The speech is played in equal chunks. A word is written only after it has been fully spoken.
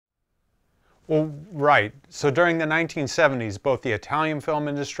Well, right. So during the 1970s, both the Italian film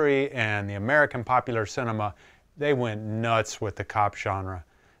industry and the American popular cinema, they went nuts with the cop genre.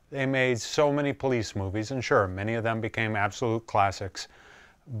 They made so many police movies, and sure, many of them became absolute classics.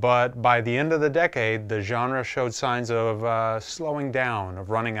 But by the end of the decade, the genre showed signs of slowing down, of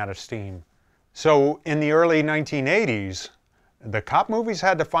running out of steam. So in the early 1980s, the cop movies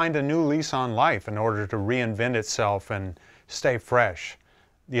had to find a new lease on life in order to reinvent itself and stay fresh.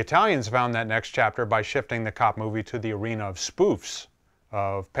 The Italians found that next chapter by shifting the cop movie to the arena of spoofs,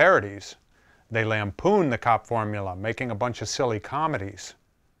 of parodies. They lampooned the cop formula, making a bunch of silly comedies.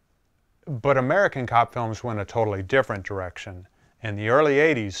 But American cop films went a totally different direction. In the early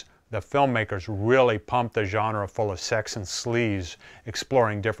 80s, the filmmakers really pumped the genre full of sex and sleaze,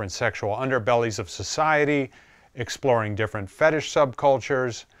 exploring different sexual underbellies of society, exploring different fetish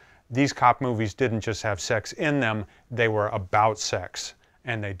subcultures. These cop movies didn't just have sex in them, they were about sex.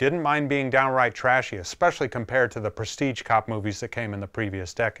 And they didn't mind being downright trashy, especially compared to the prestige cop movies that came in the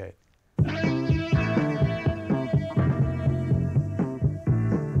previous decade.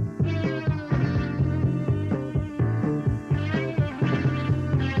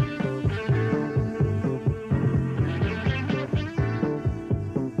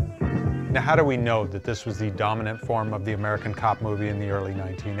 Now, how do we know that this was the dominant form of the American cop movie in the early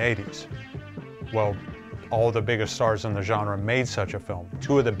 1980s? Well, all the biggest stars in the genre made such a film.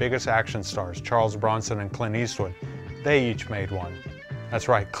 Two of the biggest action stars, Charles Bronson and Clint Eastwood, they each made one. That's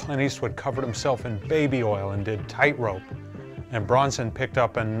right, Clint Eastwood covered himself in baby oil and did Tightrope. And Bronson picked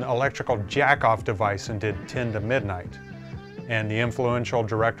up an electrical jack-off device and did 10 to Midnight. And the influential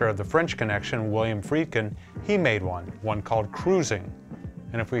director of The French Connection, William Friedkin, he made one called Cruising.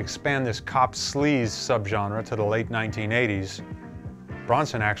 And if we expand this cop sleaze subgenre to the late 1980s,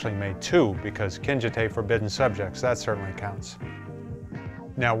 Bronson actually made two, because Kinjite Forbidden Subjects, that certainly counts.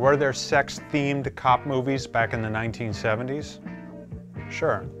 Now, were there sex-themed cop movies back in the 1970s?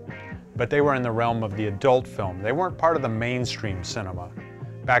 Sure, but they were in the realm of the adult film. They weren't part of the mainstream cinema.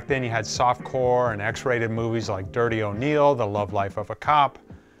 Back then you had softcore and X-rated movies like Dirty O'Neill, The Love Life of a Cop,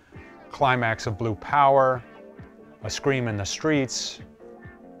 Climax of Blue Power, A Scream in the Streets,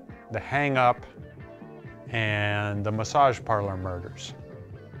 The Hang-Up, and The Massage Parlor Murders.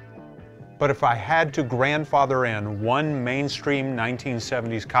 But if I had to grandfather in one mainstream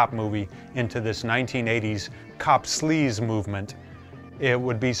 1970s cop movie into this 1980s cop sleaze movement, it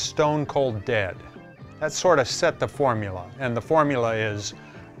would be Stone Cold Dead. That sort of set the formula, and the formula is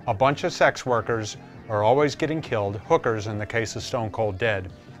a bunch of sex workers are always getting killed, hookers in the case of Stone Cold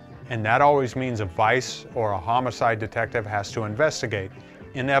Dead, and that always means a vice or a homicide detective has to investigate,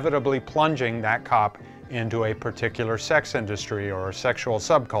 inevitably plunging that cop into a particular sex industry or sexual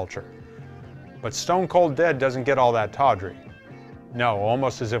subculture. But Stone Cold Dead doesn't get all that tawdry. No,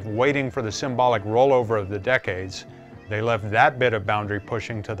 almost as if waiting for the symbolic rollover of the decades, they left that bit of boundary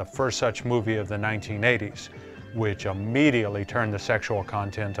pushing to the first such movie of the 1980s, which immediately turned the sexual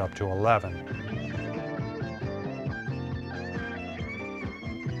content up to 11.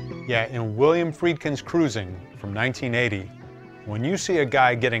 Yeah, in William Friedkin's Cruising from 1980, when you see a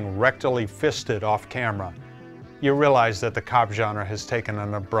guy getting rectally fisted off camera, you realize that the cop genre has taken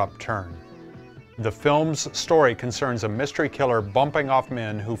an abrupt turn. The film's story concerns a mystery killer bumping off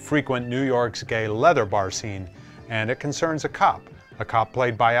men who frequent New York's gay leather bar scene, and it concerns a cop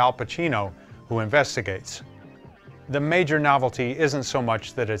played by Al Pacino, who investigates. The major novelty isn't so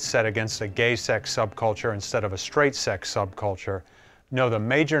much that it's set against a gay sex subculture instead of a straight sex subculture. No, the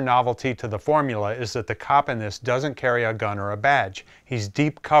major novelty to the formula is that the cop in this doesn't carry a gun or a badge. He's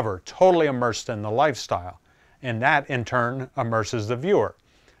deep cover, totally immersed in the lifestyle. And that, in turn, immerses the viewer.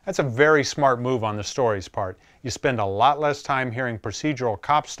 That's a very smart move on the story's part. You spend a lot less time hearing procedural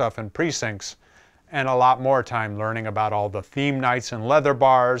cop stuff in precincts and a lot more time learning about all the theme nights and leather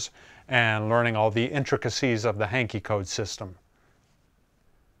bars and learning all the intricacies of the hanky code system.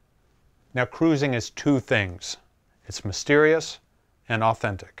 Now, Cruising is two things. It's mysterious and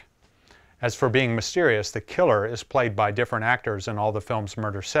authentic. As for being mysterious, the killer is played by different actors in all the film's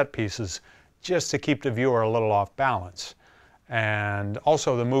murder set pieces just to keep the viewer a little off balance. And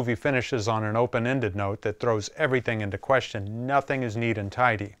also the movie finishes on an open-ended note that throws everything into question. Nothing is neat and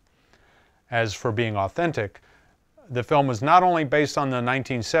tidy. As for being authentic, the film was not only based on the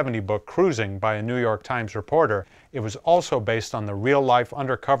 1970 book Cruising by a New York Times reporter, it was also based on the real-life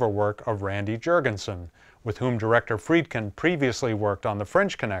undercover work of Randy Jurgensen, with whom director Friedkin previously worked on The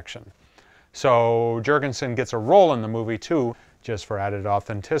French Connection. So Jurgensen gets a role in the movie too, just for added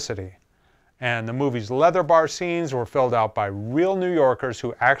authenticity. And the movie's leather bar scenes were filled out by real New Yorkers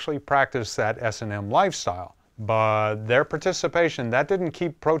who actually practiced that S&M lifestyle. But their participation, that didn't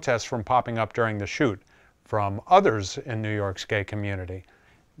keep protests from popping up during the shoot from others in New York's gay community.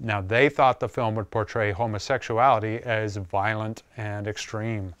 Now, they thought the film would portray homosexuality as violent and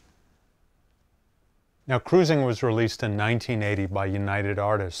extreme. Now, Cruising was released in 1980 by United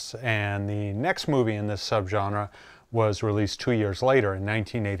Artists, and the next movie in this subgenre was released 2 years later in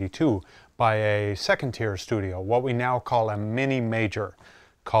 1982 by a second-tier studio, what we now call a mini-major,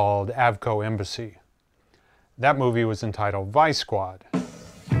 called Avco Embassy. That movie was entitled Vice Squad.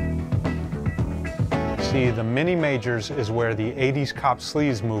 See, the mini-majors is where the 80s cop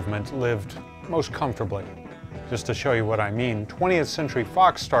sleaze movement lived most comfortably. Just to show you what I mean, 20th Century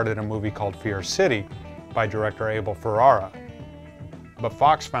Fox started a movie called Fear City by director Abel Ferrara. But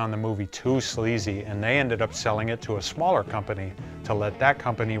Fox found the movie too sleazy, and they ended up selling it to a smaller company to let that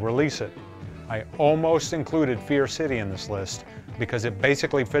company release it. I almost included Fear City in this list because it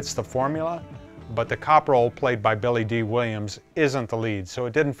basically fits the formula, but the cop role played by Billy D. Williams isn't the lead, so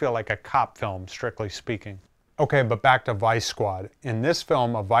it didn't feel like a cop film, strictly speaking. Okay, but back to Vice Squad. In this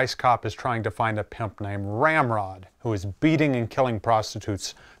film, a vice cop is trying to find a pimp named Ramrod, who is beating and killing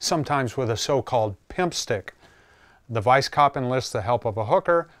prostitutes, sometimes with a so-called pimp stick. The vice cop enlists the help of a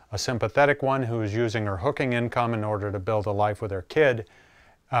hooker, a sympathetic one who is using her hooking income in order to build a life with her kid.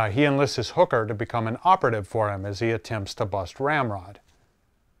 He enlists his hooker to become an operative for him as he attempts to bust Ramrod.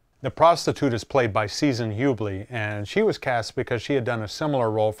 The prostitute is played by Susan Hubley, and she was cast because she had done a similar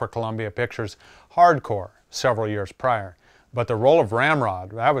role for Columbia Pictures' Hardcore several years prior. But the role of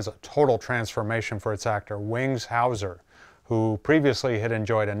Ramrod, that was a total transformation for its actor, Wings Hauser, who previously had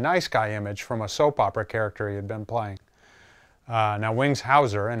enjoyed a nice guy image from a soap opera character he had been playing. Now, Wings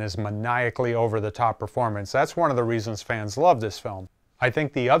Hauser and his maniacally over-the-top performance, that's one of the reasons fans love this film. I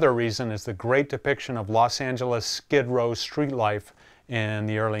think the other reason is the great depiction of Los Angeles Skid Row street life in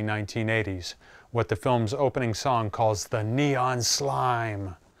the early 1980s, what the film's opening song calls the neon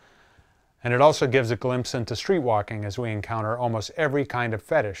slime. And it also gives a glimpse into street walking as we encounter almost every kind of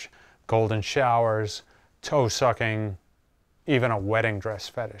fetish: golden showers, toe sucking, even a wedding dress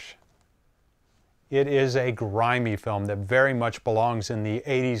fetish. It is a grimy film that very much belongs in the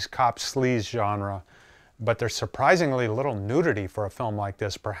 80s cop sleaze genre, but there's surprisingly little nudity for a film like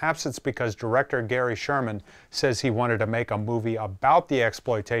this. Perhaps it's because director Gary Sherman says he wanted to make a movie about the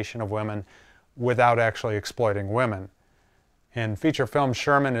exploitation of women without actually exploiting women. In feature films,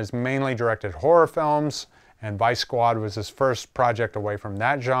 Sherman has mainly directed horror films, and Vice Squad was his first project away from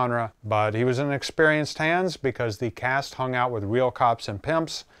that genre, but he was in experienced hands because the cast hung out with real cops and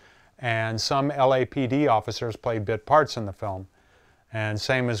pimps, and some LAPD officers played bit parts in the film. And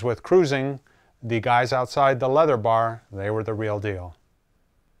same as with Cruising, the guys outside the leather bar, they were the real deal.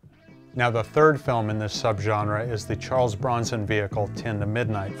 Now, the third film in this subgenre is the Charles Bronson vehicle 10 to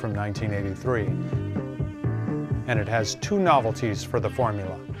Midnight from 1983. And it has two novelties for the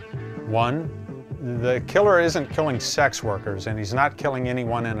formula. One, the killer isn't killing sex workers, and he's not killing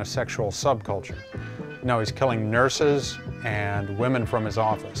anyone in a sexual subculture. No, he's killing nurses and women from his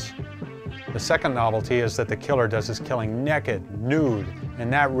office. The second novelty is that the killer does his killing naked, nude,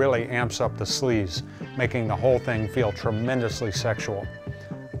 and that really amps up the sleaze, making the whole thing feel tremendously sexual.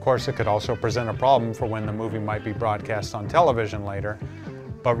 Of course, it could also present a problem for when the movie might be broadcast on television later,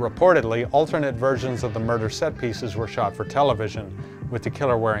 but reportedly, alternate versions of the murder set pieces were shot for television, with the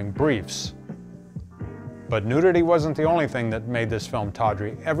killer wearing briefs. But nudity wasn't the only thing that made this film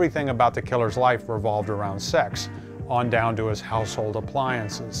tawdry. Everything about the killer's life revolved around sex, on down to his household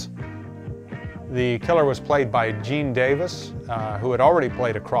appliances. The killer was played by Gene Davis, who had already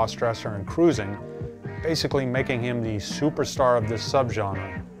played a cross-dresser in Cruising, basically making him the superstar of this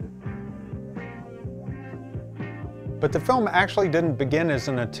subgenre. But the film actually didn't begin as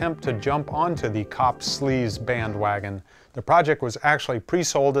an attempt to jump onto the cop sleaze bandwagon. The project was actually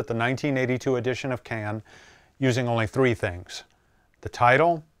pre-sold at the 1982 edition of Cannes using only three things: the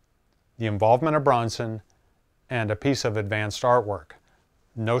title, the involvement of Bronson, and a piece of advanced artwork.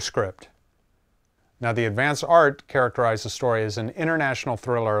 No script. Now, the advanced art characterized the story as an international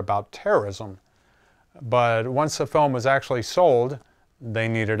thriller about terrorism, but once the film was actually sold, they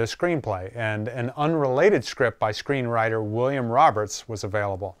needed a screenplay, and an unrelated script by screenwriter William Roberts was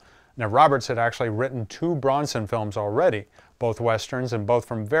available. Now, Roberts had actually written two Bronson films already, both westerns and both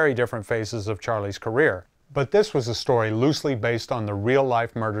from very different phases of Charlie's career. But this was a story loosely based on the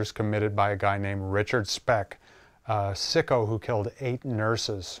real-life murders committed by a guy named Richard Speck, a sicko who killed 8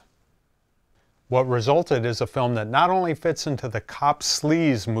 nurses. What resulted is a film that not only fits into the cop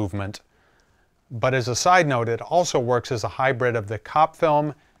sleaze movement, but as a side note, it also works as a hybrid of the cop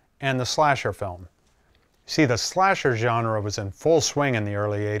film and the slasher film. See, the slasher genre was in full swing in the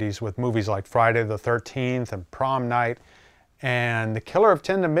early 80s with movies like Friday the 13th and Prom Night. And the Killer of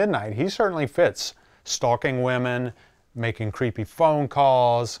 10 to Midnight, he certainly fits. Stalking women, making creepy phone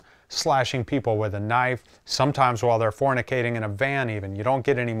calls, slashing people with a knife, sometimes while they're fornicating in a van even. You don't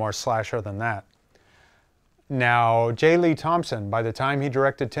get any more slasher than that. Now, J. Lee Thompson, by the time he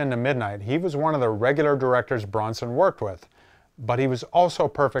directed 10 to Midnight, he was one of the regular directors Bronson worked with. But he was also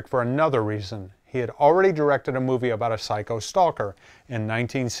perfect for another reason. He had already directed a movie about a psycho stalker in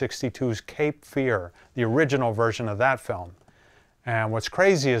 1962's Cape Fear, the original version of that film. And what's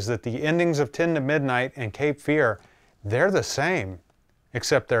crazy is that the endings of 10 to Midnight and Cape Fear, they're the same,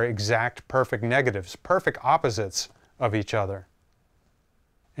 except they're exact perfect negatives, perfect opposites of each other.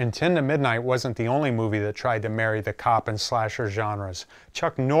 And 10 to Midnight wasn't the only movie that tried to marry the cop and slasher genres.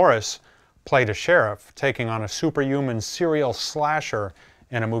 Chuck Norris played a sheriff, taking on a superhuman serial slasher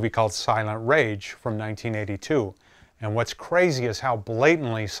in a movie called Silent Rage from 1982. And what's crazy is how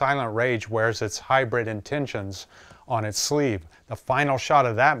blatantly Silent Rage wears its hybrid intentions on its sleeve. The final shot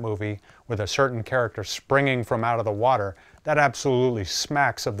of that movie, with a certain character springing from out of the water, that absolutely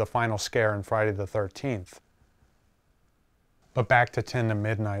smacks of the final scare in Friday the 13th. But back to 10 to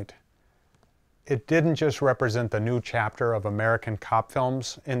Midnight. It didn't just represent the new chapter of American cop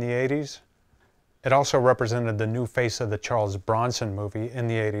films in the 80s. It also represented the new face of the Charles Bronson movie in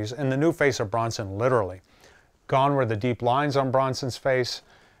the 80s, and the new face of Bronson literally. Gone were the deep lines on Bronson's face,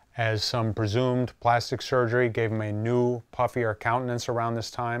 as some presumed plastic surgery gave him a new, puffier countenance around this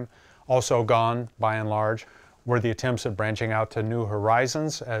time. Also gone, by and large, were the attempts at branching out to new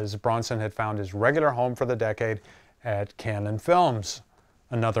horizons, as Bronson had found his regular home for the decade at Cannon Films,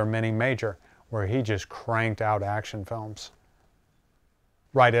 another mini major, where he just cranked out action films.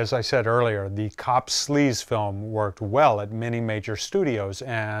 Right, as I said earlier, the cop sleaze film worked well at many major studios,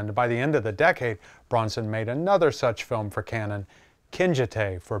 and by the end of the decade, Bronson made another such film for Cannon,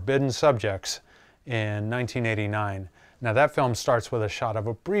 Kinjite, Forbidden Subjects, in 1989. Now that film starts with a shot of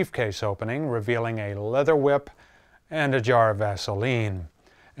a briefcase opening, revealing a leather whip and a jar of Vaseline.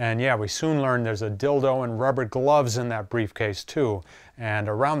 And yeah, we soon learn there's a dildo and rubber gloves in that briefcase too. And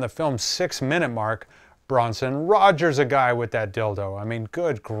around the film's 6-minute mark, Bronson rogers a guy with that dildo. I mean,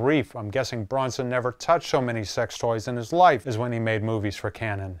 good grief, I'm guessing Bronson never touched so many sex toys in his life as when he made movies for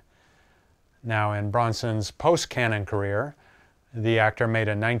Cannon. Now, in Bronson's post-Cannon career, the actor made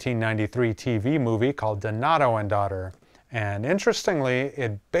a 1993 TV movie called Donato and Daughter. And interestingly,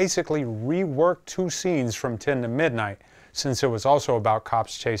 it basically reworked 2 scenes from 10 to Midnight, since it was also about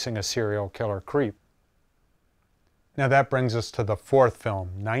cops chasing a serial killer creep. Now that brings us to the 4th film,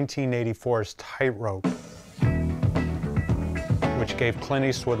 1984's Tightrope, which gave Clint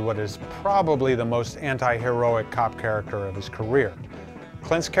Eastwood what is probably the most anti-heroic cop character of his career.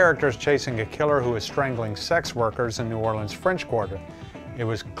 Clint's character is chasing a killer who is strangling sex workers in New Orleans' French Quarter. It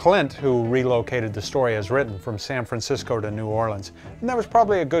was Clint who relocated the story as written from San Francisco to New Orleans. And that was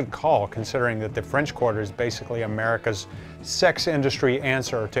probably a good call, considering that the French Quarter is basically America's sex industry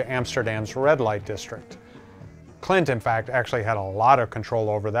answer to Amsterdam's red light district. Clint, in fact, actually had a lot of control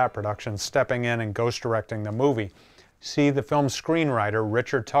over that production, stepping in and ghost directing the movie. See, the film's screenwriter,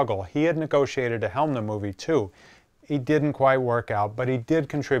 Richard Tuggle, he had negotiated to helm the movie too. He didn't quite work out, but he did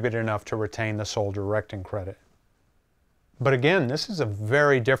contribute enough to retain the sole directing credit. But again, this is a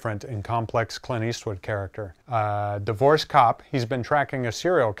very different and complex Clint Eastwood character. Divorced cop, he's been tracking a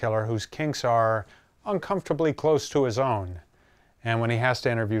serial killer whose kinks are uncomfortably close to his own. And when he has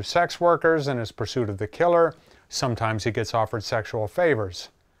to interview sex workers in his pursuit of the killer, sometimes he gets offered sexual favors.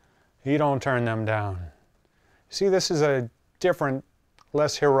 He don't turn them down. See, this is a different,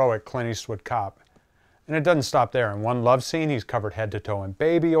 less heroic Clint Eastwood cop. And it doesn't stop there. In one love scene, he's covered head to toe in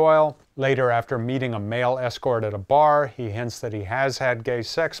baby oil. Later, after meeting a male escort at a bar, he hints that he has had gay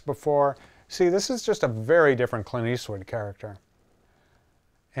sex before. See, this is just a very different Clint Eastwood character.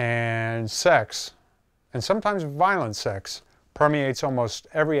 And sex, and sometimes violent sex, permeates almost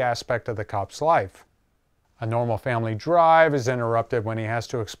every aspect of the cop's life. A normal family drive is interrupted when he has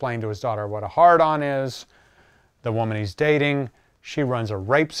to explain to his daughter what a hard-on is. The woman he's dating, she runs a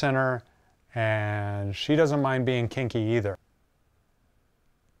rape center, and she doesn't mind being kinky either.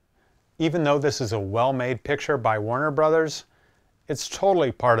 Even though this is a well-made picture by Warner Brothers, it's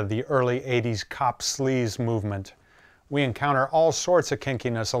totally part of the early 80s cop sleaze movement. We encounter all sorts of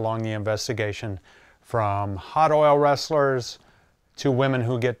kinkiness along the investigation, from hot oil wrestlers to women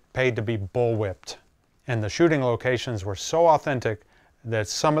who get paid to be bullwhipped. And the shooting locations were so authentic that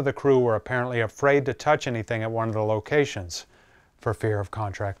some of the crew were apparently afraid to touch anything at one of the locations for fear of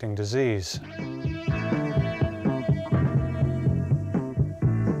contracting disease.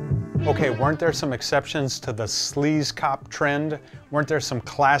 Okay, weren't there some exceptions to the sleaze cop trend? Weren't there some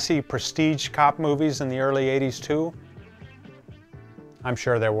classy prestige cop movies in the early 80s too? I'm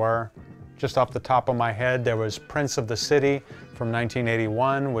sure there were. Just off the top of my head, there was Prince of the City from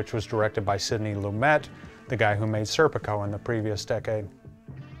 1981, which was directed by Sidney Lumet, the guy who made Serpico in the previous decade.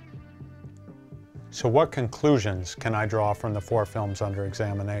 So what conclusions can I draw from the 4 films under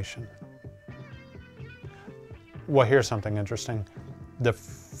examination? Well, here's something interesting. The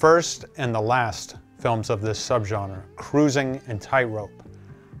first and the last films of this subgenre, Cruising and Tightrope,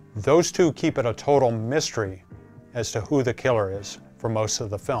 those two keep it a total mystery as to who the killer is for most of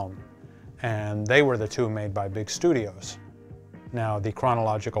the film. And they were the two made by big studios. Now, the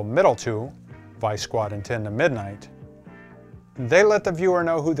chronological middle two, Vice Squad and 10 to Midnight, they let the viewer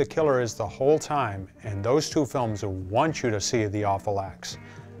know who the killer is the whole time, and those two films want you to see the awful acts.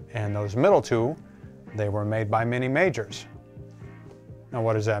 And those middle two, they were made by mini majors. Now,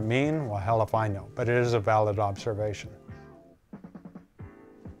 what does that mean? Well, hell if I know, but it is a valid observation.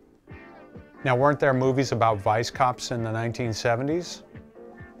 Now, weren't there movies about vice cops in the 1970s?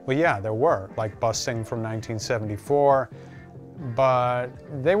 Well, yeah, there were, like Busting from 1974, but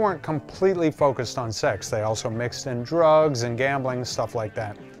they weren't completely focused on sex. They also mixed in drugs and gambling, stuff like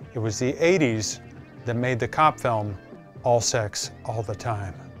that. It was the 80s that made the cop film all sex, all the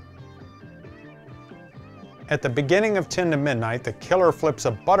time. At the beginning of 10 to Midnight, the killer flips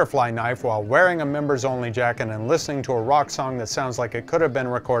a butterfly knife while wearing a members-only jacket and listening to a rock song that sounds like it could have been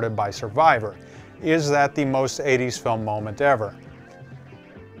recorded by Survivor. Is that the most 80s film moment ever?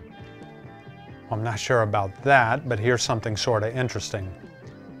 I'm not sure about that, but here's something sort of interesting.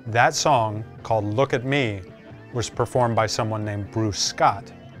 That song, called Look at Me, was performed by someone named Bruce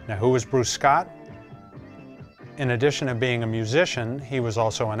Scott. Now, who was Bruce Scott? In addition to being a musician, he was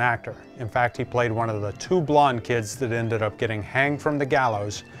also an actor. In fact, he played one of the 2 blonde kids that ended up getting hanged from the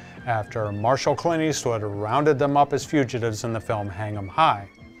gallows after Marshal Clint Eastwood rounded them up as fugitives in the film Hang 'em High.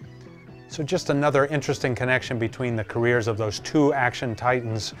 So just another interesting connection between the careers of those 2 action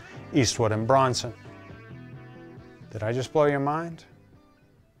titans, Eastwood and Bronson. Did I just blow your mind?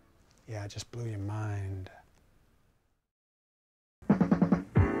 Yeah, I just blew your mind.